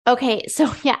Okay,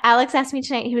 so yeah, Alex asked me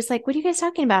tonight. He was like, "What are you guys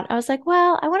talking about?" I was like,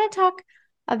 "Well, I want to talk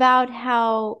about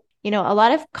how, a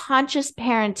lot of conscious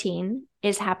parenting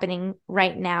is happening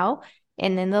right now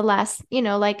and in the last,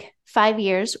 like 5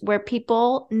 years where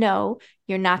people know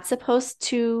you're not supposed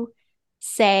to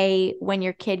say when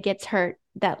your kid gets hurt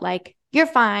that like you're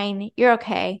fine, you're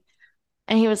okay."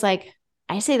 And he was like,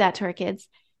 "I say that to our kids."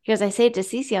 He goes, "I say it to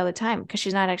Cece all the time because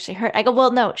she's not actually hurt." I go,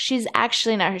 "Well, no, she's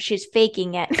actually not hurt. She's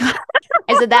faking it."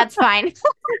 I said, "That's fine."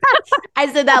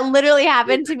 I said, "That literally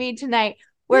happened to me tonight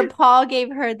where Paul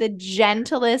gave her the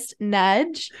gentlest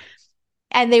nudge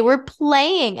and they were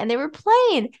playing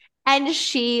and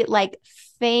she like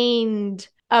feigned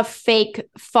a fake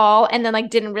fall and then like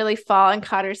didn't really fall and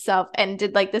caught herself and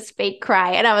did like this fake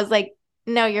cry. And I was like,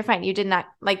 "No, you're fine. You did not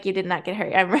get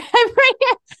hurt. I'm right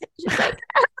here." She's like,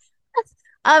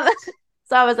 um,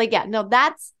 so I was like, "Yeah, no,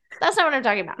 that's not what I'm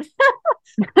talking about."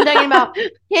 I'm talking about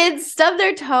kids stub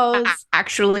their toes.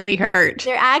 Actually hurt.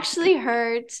 They're actually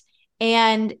hurt.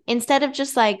 And instead of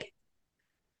just like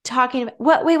talking about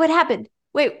what happened?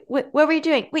 Wait, what were you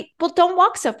doing? Wait, well, don't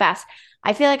walk so fast.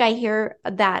 I feel like I hear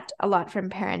that a lot from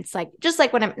parents. Like, just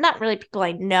like when I'm not really people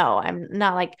I know, I'm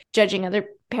not like judging other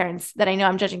parents that I know.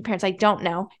 I'm judging parents I don't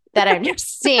know that I'm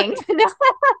just seeing.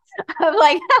 I'm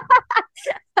like,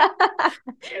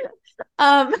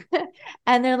 um,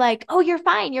 and they're like, "Oh, you're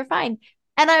fine, you're fine."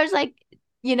 And I was like,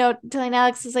 telling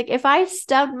Alex is like, if I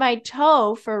stubbed my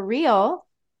toe for real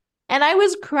and I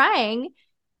was crying,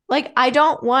 like, I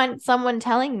don't want someone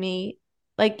telling me,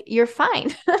 like, you're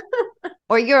fine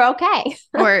or you're okay.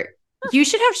 Or you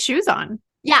should have shoes on.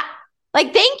 Yeah.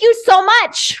 Like, thank you so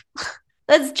much.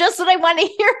 That's just what I want to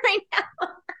hear right now.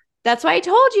 That's why I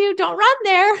told you don't run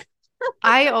there.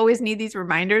 I always need these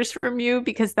reminders from you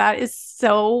because that is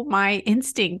so my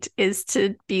instinct is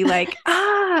to be like,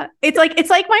 it's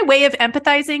like my way of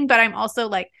empathizing, but I'm also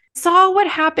like, saw what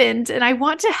happened and I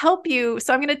want to help you.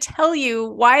 So I'm going to tell you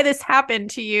why this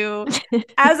happened to you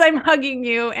as I'm hugging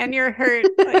you and you're hurt.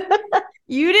 Like,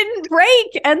 you didn't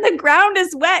break and the ground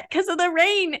is wet because of the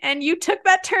rain and you took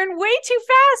that turn way too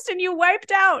fast and you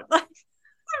wiped out. Like,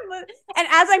 and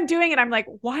as I'm doing it, I'm like,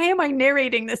 why am I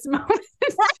narrating this moment?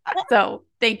 So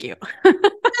thank you.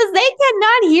 Because they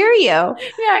cannot hear you.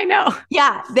 Yeah, I know.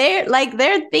 Yeah,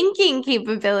 their thinking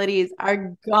capabilities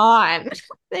are gone.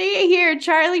 They hear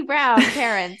Charlie Brown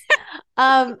parents.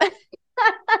 Um,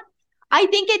 I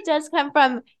think it does come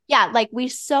from, yeah, like we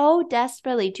so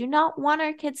desperately do not want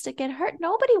our kids to get hurt.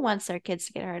 Nobody wants their kids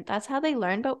to get hurt. That's how they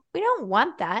learn, but we don't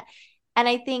want that. And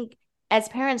I think as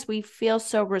parents, we feel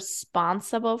so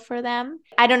responsible for them.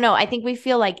 I don't know. I think we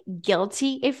feel like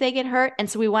guilty if they get hurt. And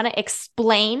so we want to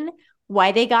explain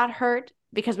why they got hurt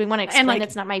because we want to explain Like,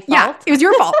 it's not my yeah, fault. it was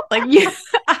your fault. Like, yeah,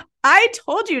 I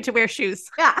told you to wear shoes.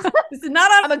 Yeah. This is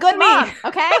not on I'm a good me. mom.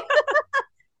 Okay.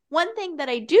 One thing that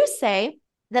I do say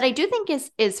that I do think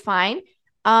is fine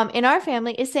in our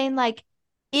family is saying like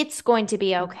it's going to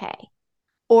be okay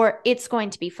or it's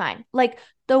going to be fine. Like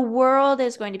the world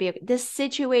is going to be okay. This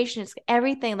situation is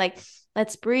everything like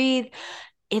let's breathe.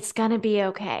 It's going to be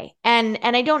okay. And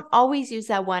I don't always use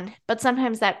that one, but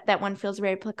sometimes that one feels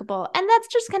very applicable. And that's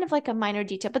just kind of like a minor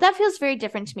detail, but that feels very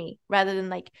different to me rather than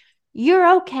like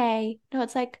you're okay. No,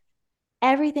 it's like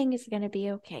everything is going to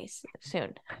be okay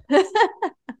soon.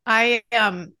 I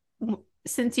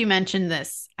since you mentioned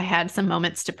this, I had some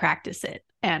moments to practice it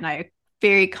and I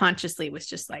very consciously was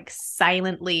just like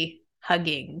silently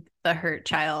hugging the hurt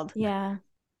child Yeah.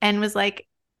 and was like,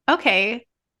 okay,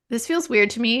 this feels weird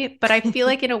to me, but I feel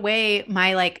like in a way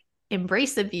my like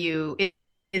embrace of you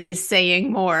is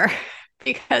saying more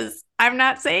because I'm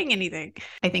not saying anything.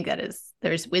 I think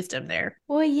there's wisdom there.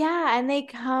 Well, yeah, and they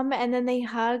come and then they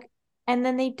hug and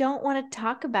then they don't want to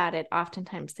talk about it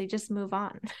oftentimes. They just move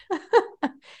on.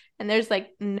 And there's like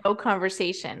no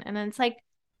conversation. And then it's like,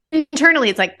 Internally,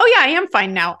 it's like, oh yeah, I am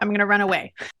fine now. I'm going to run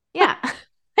away. yeah.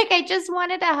 Like I just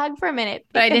wanted a hug for a minute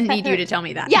But I because didn't that need you hurt. to tell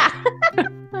me that. Yeah.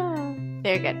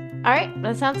 Very good. All right,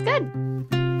 that sounds good.